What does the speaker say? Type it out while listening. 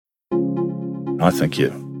I think,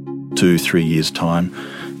 2-3 years' time,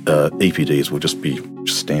 EPDs will just be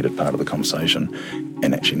standard part of the conversation,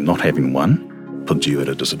 and actually not having one puts you at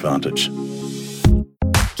a disadvantage.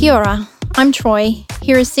 Kia ora, I'm Troy,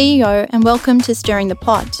 here as CEO, and welcome to Stirring the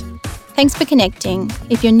Pot. Thanks for connecting.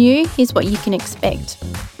 If you're new, here's what you can expect.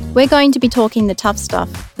 We're going to be talking the tough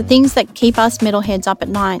stuff, the things that keep us metalheads up at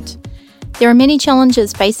night. There are many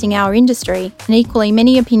challenges facing our industry, and equally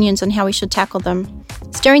many opinions on how we should tackle them.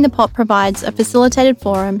 Stirring the Pot provides a facilitated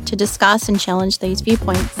forum to discuss and challenge these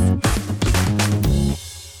viewpoints.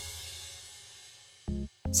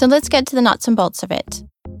 So let's get to the nuts and bolts of it.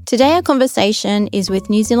 Today our conversation is with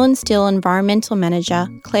New Zealand Steel Environmental Manager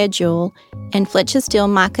Claire Jewell and Fletcher Steel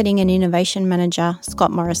Marketing and Innovation Manager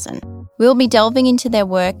Scott Morrison. We'll be delving into their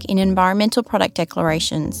work in Environmental Product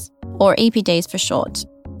Declarations, or EPDs for short,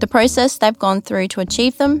 the process they've gone through to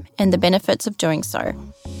achieve them and the benefits of doing so.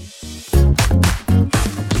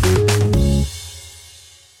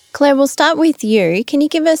 Claire, we'll start with you. Can you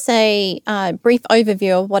give us a brief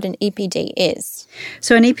overview of what an EPD is?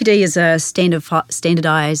 So an EPD is a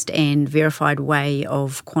standardised and verified way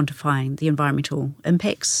of quantifying the environmental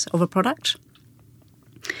impacts of a product.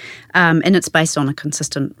 And it's based on a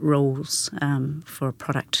consistent rules for a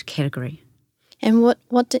product category. And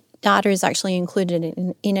what data is actually included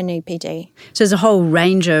in an EPD? So there's a whole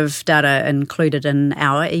range of data included in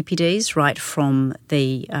our EPDs, right from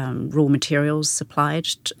the raw materials supplied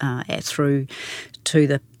through to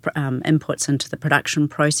the inputs into the production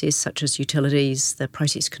process, such as utilities, the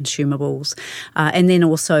process consumables, and then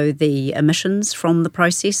also the emissions from the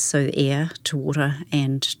process, so the air to water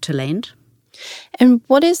and to land. And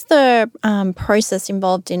what is the process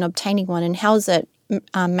involved in obtaining one, and how is it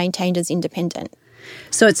maintained as independent?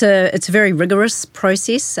 So it's a very rigorous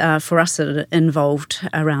process. For us, it involved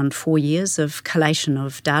around 4 years of collation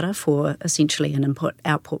of data for essentially an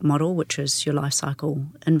input-output model, which is your life cycle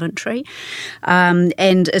inventory. And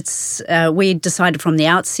we decided from the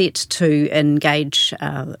outset to engage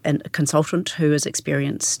a consultant who is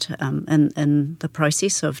experienced in the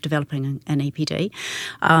process of developing an EPD.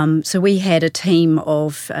 So we had a team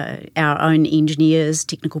of our own engineers,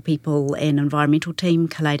 technical people, and environmental team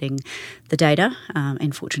collating the data.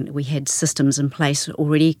 And fortunately, we had systems in place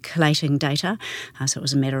already collating data. So it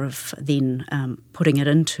was a matter of then putting it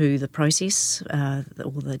into the process, or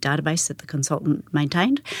the database that the consultant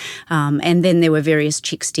maintained. And then there were various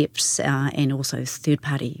check steps and also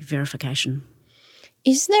third-party verification.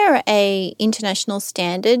 Is there a international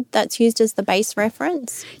standard that's used as the base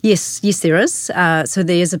reference? Yes, there is. So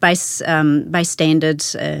there's a base standard,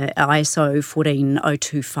 ISO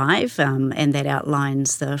 14025, and that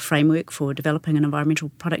outlines the framework for developing an environmental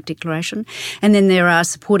product declaration. And then there are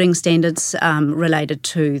supporting standards related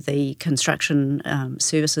to the construction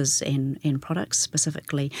services and products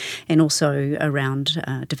specifically, and also around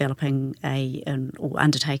developing or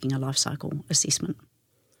undertaking a life cycle assessment.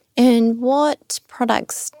 And what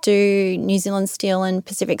products do New Zealand Steel and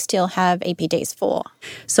Pacific Steel have EPDs for?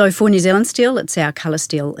 So for New Zealand Steel, it's our Colour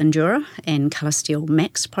Steel Endura and Colour Steel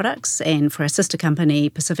Max products. And for our sister company,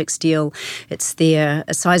 Pacific Steel, it's their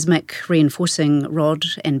seismic reinforcing rod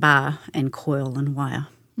and bar and coil and wire.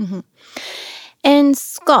 Mm-hmm. And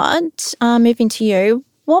Scott, moving to you,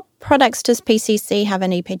 what products does PCC have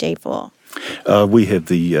an EPD for? We have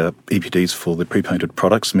the EPDs for the pre-painted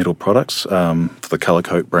products, metal products, for the Colour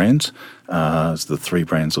Coat brands. It's the 3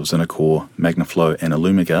 brands of Zinacor, Magnaflow and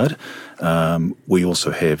Illumigard. We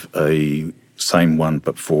also have a same one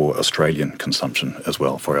but for Australian consumption as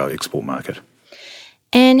well for our export market.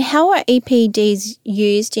 And how are EPDs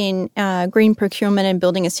used in green procurement and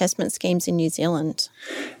building assessment schemes in New Zealand?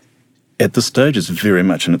 At this stage, it's very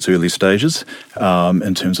much in its early stages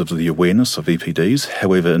in terms of the awareness of EPDs.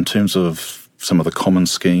 However, in terms of some of the common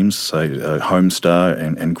schemes, say Homestar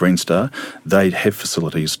and Green Star, they have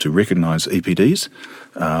facilities to recognise EPDs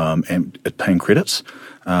and paying credits.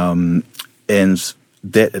 And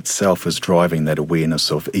that itself is driving that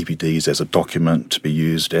awareness of EPDs as a document to be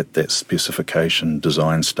used at that specification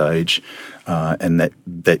design stage. And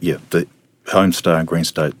the Homestar and Green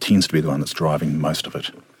Star tends to be the one that's driving most of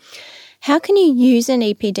it. How can you use an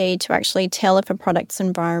EPD to actually tell if a product's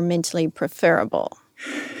environmentally preferable?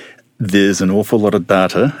 There's an awful lot of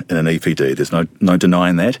data in an EPD. There's no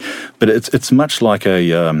denying that, but it's much like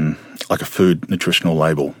a food nutritional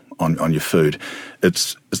label on your food.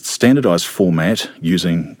 It's standardised format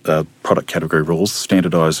using product category rules,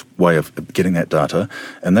 standardised way of getting that data,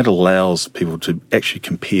 and that allows people to actually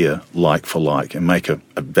compare like for like and make a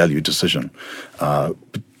value decision.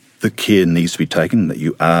 The care needs to be taken that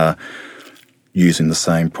you are using the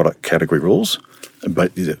same product category rules,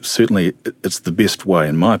 But certainly it's the best way,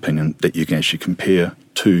 in my opinion, that you can actually compare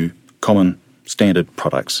two common standard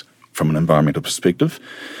products from an environmental perspective.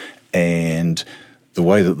 And the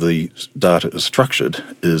way that the data is structured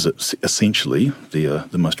is essentially the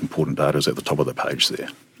most important data is at the top of the page there.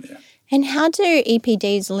 Yeah. And how do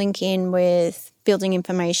EPDs link in with Building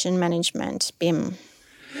Information Management, BIM?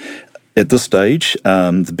 At this stage,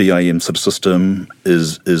 the BIM sort of system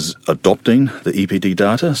is adopting the EPD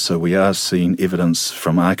data, so we are seeing evidence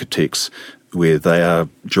from architects where they are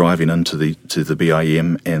driving into the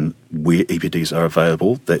BIM, and where EPDs are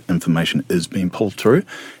available, that information is being pulled through,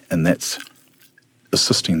 and that's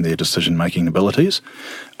assisting their decision-making abilities.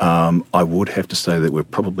 I would have to say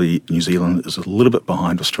that New Zealand is a little bit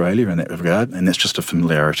behind Australia in that regard, and that's just a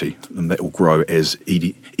familiarity, and that will grow as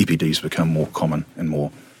EPDs become more common and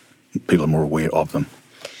more people are more aware of them.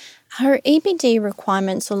 Are EPD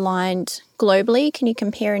requirements aligned globally? Can you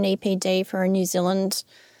compare an EPD for a New Zealand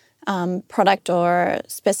product or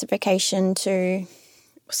specification to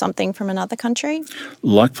something from another country?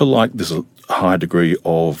 Like for like, there's a high degree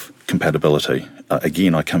of compatibility.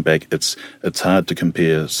 Again, I come back, it's hard to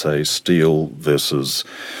compare, say, steel versus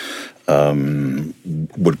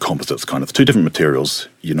wood composites, kind of two different materials.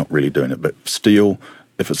 You're not really doing it, but steel,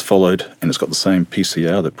 if it's followed and it's got the same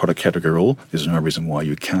PCR, the product category rule, there's no reason why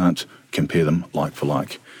you can't compare them like for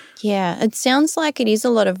like. Yeah, it sounds like it is a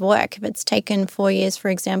lot of work. If it's taken 4 years, for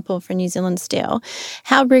example, for New Zealand Steel,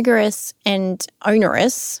 how rigorous and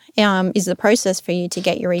onerous is the process for you to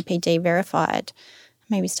get your EPD verified?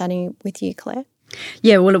 Maybe starting with you, Claire.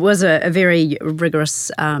 Yeah, well, it was a very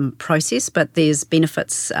rigorous process, but there's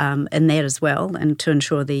benefits in that as well, and to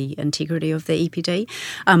ensure the integrity of the EPD.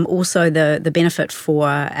 Also, the benefit for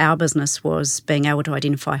our business was being able to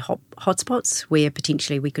identify hotspots where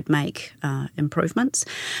potentially we could make improvements,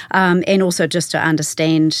 and also just to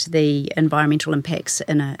understand the environmental impacts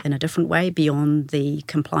in a different way beyond the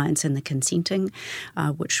compliance and the consenting,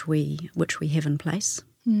 which we have in place.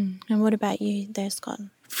 And what about you there, Scott?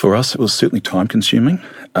 For us, it was certainly time-consuming.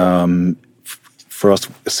 For us,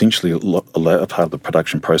 essentially, a part of the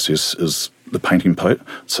production process is the painting part.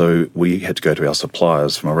 So we had to go to our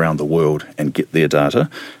suppliers from around the world and get their data,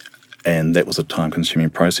 and that was a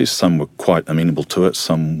time-consuming process. Some were quite amenable to it.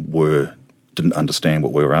 Some didn't understand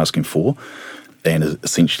what we were asking for, and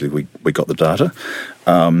essentially we got the data.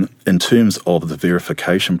 In terms of the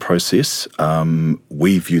verification process,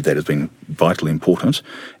 we viewed that as being vitally important,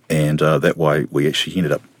 and that way we actually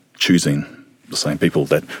ended up choosing the same people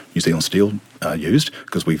that New Zealand Steel used,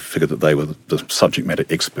 because we figured that they were the subject matter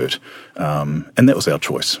expert, and that was our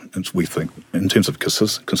choice. And we think, in terms of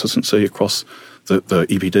consistency across the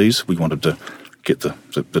EPDs, we wanted to get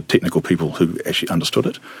the technical people who actually understood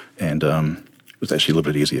it, and it was actually a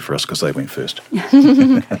little bit easier for us because they went first.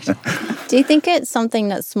 Do you think it's something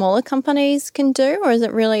that smaller companies can do, or is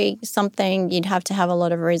it really something you'd have to have a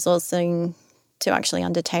lot of resourcing to actually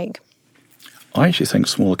undertake? I actually think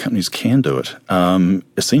smaller companies can do it.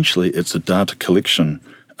 Essentially, it's a data collection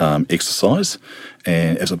exercise,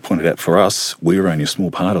 and as I pointed out, for us, we're only a small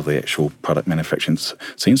part of the actual product manufacturing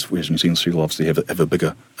sense, whereas New Zealand Steel obviously have a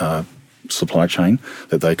bigger supply chain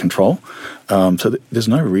that they control. So there's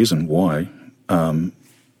no reason why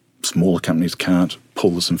smaller companies can't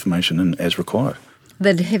pull this information in as required.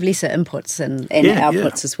 They'd have lesser inputs and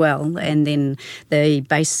outputs as well, and then the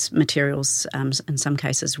base materials, in some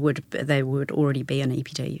cases, would already be an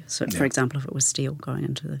EPD. So, for example, if it was steel going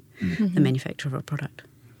into the manufacture of a product.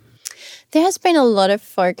 There has been a lot of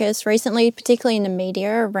focus recently, particularly in the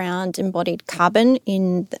media, around embodied carbon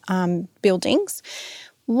in buildings.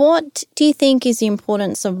 What do you think is the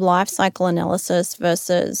importance of life cycle analysis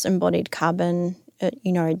versus embodied carbon, at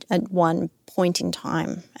one point in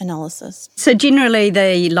time analysis? So generally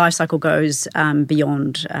the life cycle goes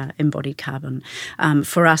beyond embodied carbon.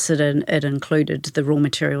 For us it included the raw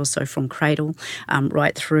materials, so from cradle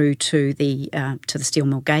right through to the steel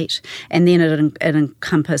mill gate, and then it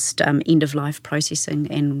encompassed end of life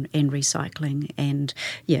processing and recycling, and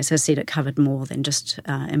as I said, it covered more than just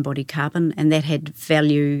embodied carbon, and that had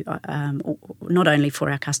value not only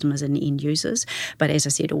for our customers and end users, but as I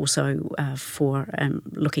said also for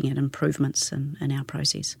looking at improvements in our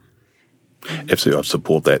process. Absolutely, I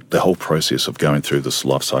support that. The whole process of going through this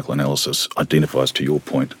life cycle analysis identifies, to your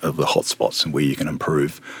point, of the hotspots and where you can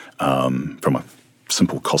improve from a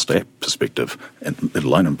simple cost perspective, and let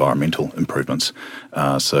alone environmental improvements.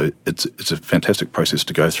 So it's a fantastic process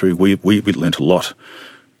to go through. We learnt a lot,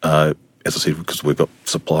 as I said, because we've got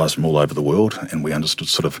suppliers from all over the world, and we understood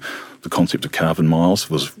sort of the concept of carbon miles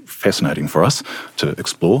was fascinating for us to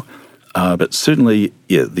explore. But certainly,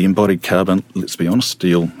 the embodied carbon, let's be honest,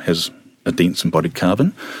 steel has a dense embodied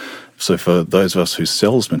carbon. So for those of us who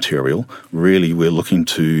sell this material, really we're looking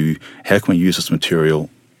to how can we use this material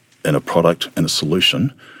in a product and a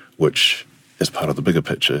solution which, as part of the bigger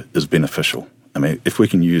picture, is beneficial. I mean, if we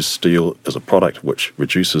can use steel as a product which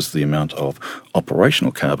reduces the amount of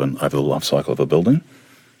operational carbon over the life cycle of a building,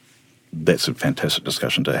 that's a fantastic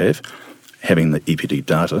discussion to have. Having the EPD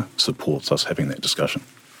data supports us having that discussion.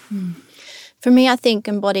 For me, I think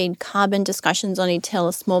embodied carbon discussions only tell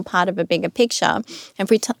a small part of a bigger picture. And if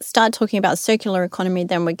we start talking about circular economy,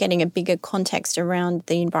 then we're getting a bigger context around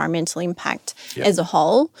the environmental impact as a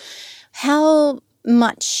whole. How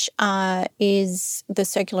much is the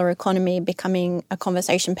circular economy becoming a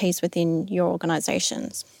conversation piece within your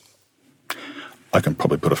organisations? I can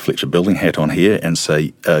probably put a Fletcher building hat on here and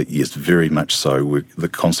say, yes, very much so. The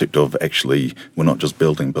concept of actually, we're not just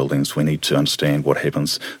building buildings, we need to understand what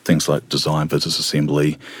happens, things like design versus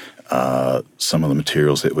assembly, some of the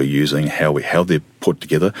materials that we're using, how they're put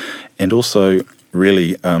together, and also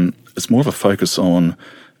really it's more of a focus on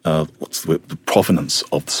the provenance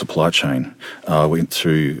of the supply chain. I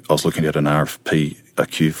was looking at an RFP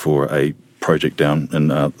queue for a project down in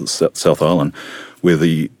South Island where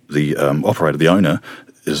the operator, the owner,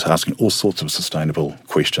 is asking all sorts of sustainable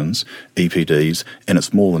questions, EPDs, and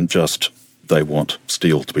it's more than just they want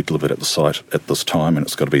steel to be delivered at the site at this time and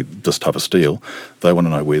it's got to be this type of steel. They want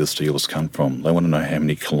to know where the steel has come from. They want to know how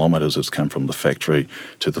many kilometres it's come from the factory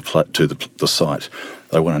to the site.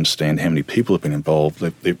 They want to understand how many people have been involved.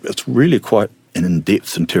 It's really quite an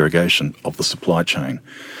in-depth interrogation of the supply chain.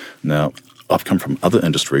 Now, I've come from other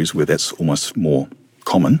industries where that's almost more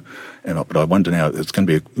common, but I wonder now it's going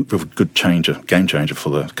to be a good game changer for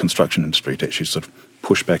the construction industry to actually sort of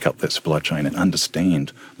push back up that supply chain and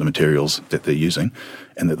understand the materials that they're using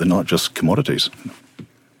and that they're not just commodities.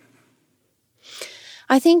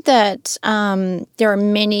 I think that there are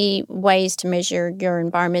many ways to measure your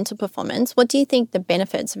environmental performance. What do you think the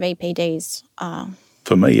benefits of EPDs are?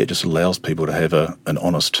 For me, it just allows people to have an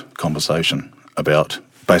honest conversation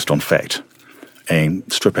based on fact, and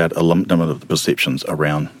strip out a number of the perceptions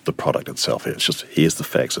around the product itself. It's just, here's the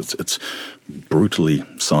facts. It's brutally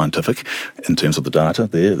scientific in terms of the data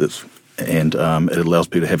there, and it allows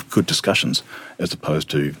people to have good discussions as opposed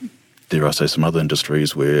to, dare I say, some other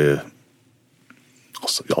industries where,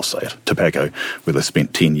 I'll say it, tobacco, where they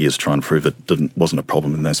spent 10 years trying to prove it wasn't a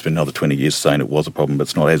problem, and they spent another 20 years saying it was a problem, but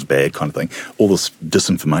it's not as bad kind of thing. All this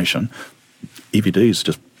disinformation, EPDs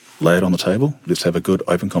just lay it on the table. Let's have a good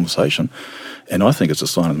open conversation. And I think it's a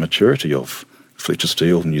sign of the maturity of Fletcher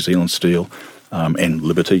Steel, New Zealand Steel, and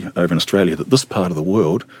Liberty over in Australia, that this part of the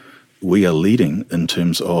world, we are leading in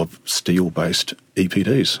terms of steel-based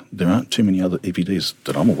EPDs. There aren't too many other EPDs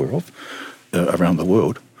that I'm aware of around the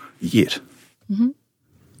world yet. Mm-hmm.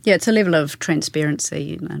 Yeah, it's a level of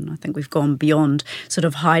transparency, and I think we've gone beyond sort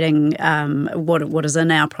of hiding what is in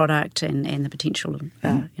our product and the potential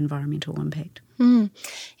environmental impact.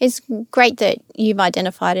 It's great that you've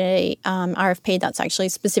identified a RFP that's actually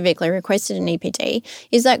specifically requested an EPD.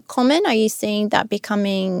 Is that common? Are you seeing that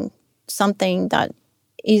becoming something that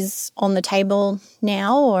is on the table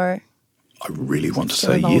now, or? I really want to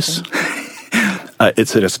say yes.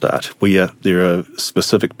 It's at a start. There are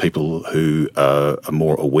specific people who are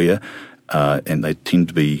more aware, and they tend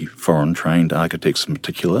to be foreign-trained architects in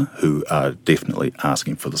particular, who are definitely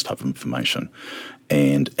asking for this type of information.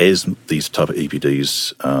 And as these type of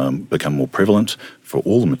EPDs become more prevalent for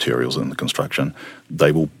all the materials in the construction,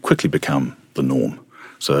 they will quickly become the norm.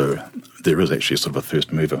 So there is actually sort of a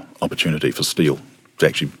first-mover opportunity for steel to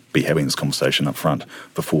actually be having this conversation up front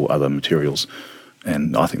before other materials.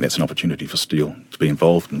 And I think that's an opportunity for steel to be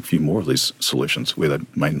involved in a few more of these solutions where they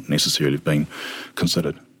may not necessarily have been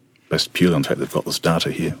considered, based purely on the fact they've got this data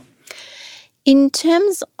here. In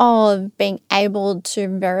terms of being able to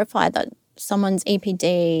verify that someone's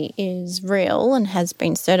EPD is real and has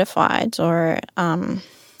been certified or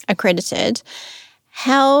accredited,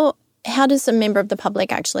 how does a member of the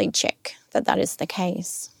public actually check that is the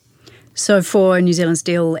case? So for New Zealand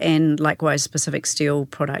Steel and likewise Pacific Steel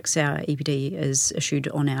products, our EPD is issued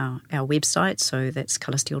on our website, so that's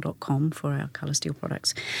coloursteel.com for our Colour Steel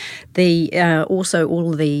products. Also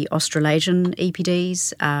all the Australasian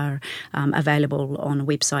EPDs are available on the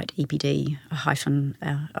website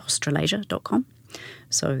epd-australasia.com.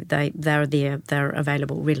 So they're there, they're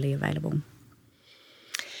available, readily available.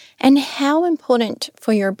 And how important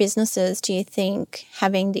for your businesses do you think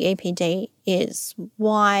having the EPD is?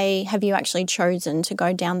 Why have you actually chosen to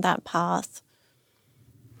go down that path?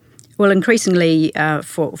 Well, increasingly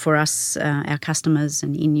for us, our customers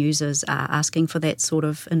and end users are asking for that sort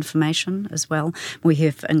of information as well. We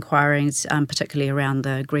have inquiries particularly around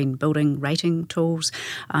the green building rating tools,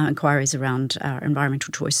 inquiries around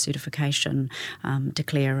environmental choice certification,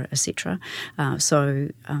 Declare, etc. So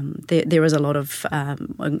there is a lot of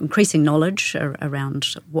increasing knowledge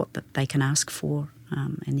around what they can ask for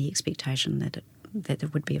and the expectation that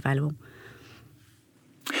it would be available.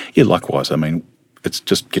 Yeah, likewise. I mean, it's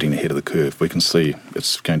just getting ahead of the curve. We can see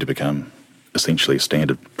it's going to become essentially a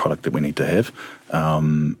standard product that we need to have,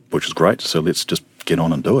 which is great. So let's just get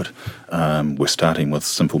on and do it. We're starting with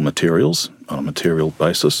simple materials on a material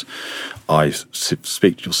basis. I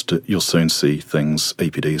suspect you'll soon see things,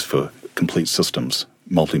 EPDs for complete systems,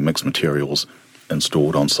 multi-mix materials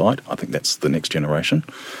installed on site. I think that's the next generation.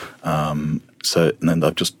 And then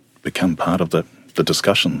they've just become part of the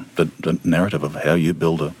discussion, the narrative of how you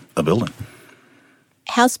build a building.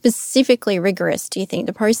 How specifically rigorous do you think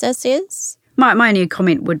the process is? My only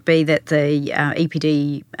comment would be that the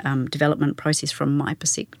EPD development process, from my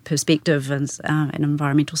perspective as an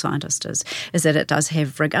environmental scientist, is that it does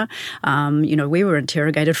have rigour. We were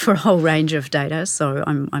interrogated for a whole range of data, so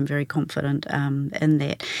I'm very confident in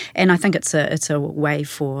that. And I think it's a way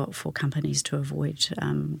for companies to avoid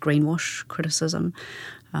greenwash criticism.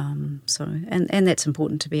 And that's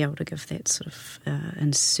important to be able to give that sort of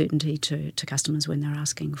uncertainty to customers when they're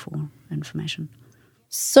asking for information.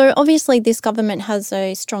 So obviously this government has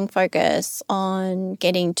a strong focus on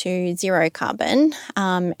getting to zero carbon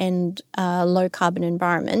and low carbon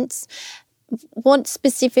environments. What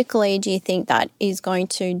specifically do you think that is going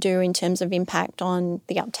to do in terms of impact on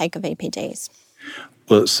the uptake of EPDs?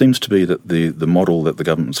 Well, it seems to be that the model that the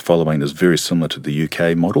government's following is very similar to the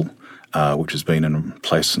UK model, which has been in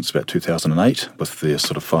place since about 2008 with their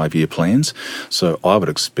sort of 5-year plans. So I would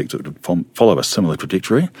expect it to follow a similar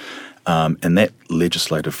trajectory. And that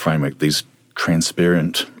legislative framework, these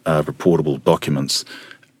transparent, reportable documents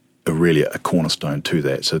are really a cornerstone to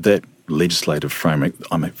that. So that legislative framework,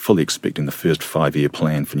 I'm fully expecting the first 5-year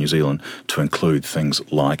plan for New Zealand to include things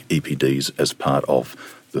like EPDs as part of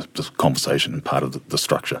the conversation and part of the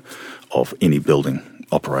structure of any building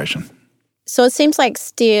operation. So it seems like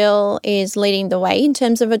steel is leading the way in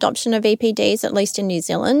terms of adoption of EPDs, at least in New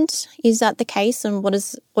Zealand. Is that the case, and what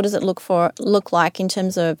does it look like in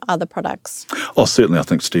terms of other products? Oh, certainly. I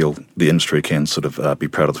think steel, the industry can sort of be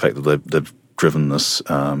proud of the fact that they've driven this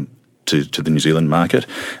to the New Zealand market.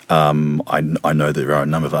 I know there are a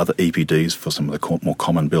number of other EPDs for some of the more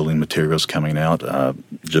common building materials coming out,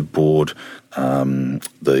 jib board,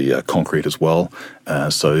 the concrete as well.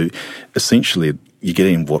 So essentially, you're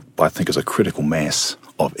getting what I think is a critical mass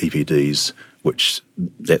of EPDs, which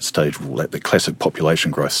that stage will let the classic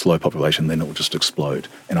population growth, slow population, then it will just explode.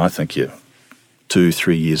 And I think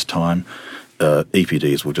 2-3 years' time,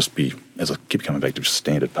 EPDs will just be, as I keep coming back to, just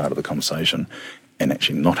standard part of the conversation. And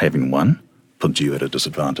actually not having one puts you at a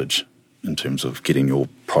disadvantage in terms of getting your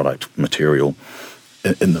product material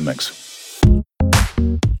in the mix.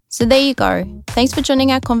 So there you go. Thanks for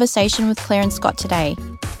joining our conversation with Claire and Scott today.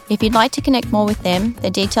 If you'd like to connect more with them, the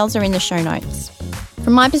details are in the show notes.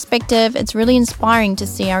 From my perspective, it's really inspiring to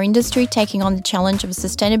see our industry taking on the challenge of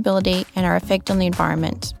sustainability and our effect on the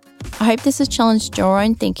environment. I hope this has challenged your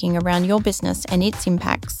own thinking around your business and its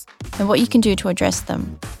impacts and what you can do to address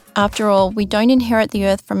them. After all, we don't inherit the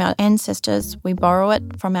earth from our ancestors, we borrow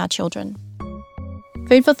it from our children.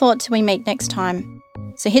 Food for thought till we meet next time.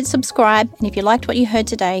 So hit subscribe, and if you liked what you heard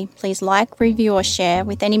today, please like, review or share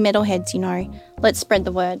with any metalheads you know. Let's spread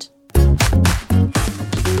the word.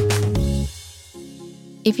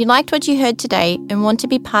 If you liked what you heard today and want to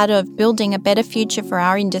be part of building a better future for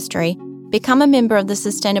our industry, become a member of the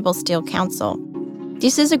Sustainable Steel Council.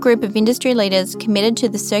 This is a group of industry leaders committed to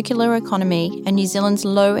the circular economy and New Zealand's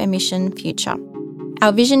low-emission future.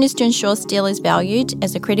 Our vision is to ensure steel is valued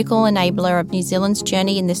as a critical enabler of New Zealand's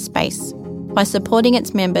journey in this space by supporting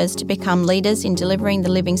its members to become leaders in delivering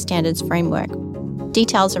the Living Standards framework.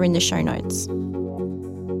 Details are in the show notes.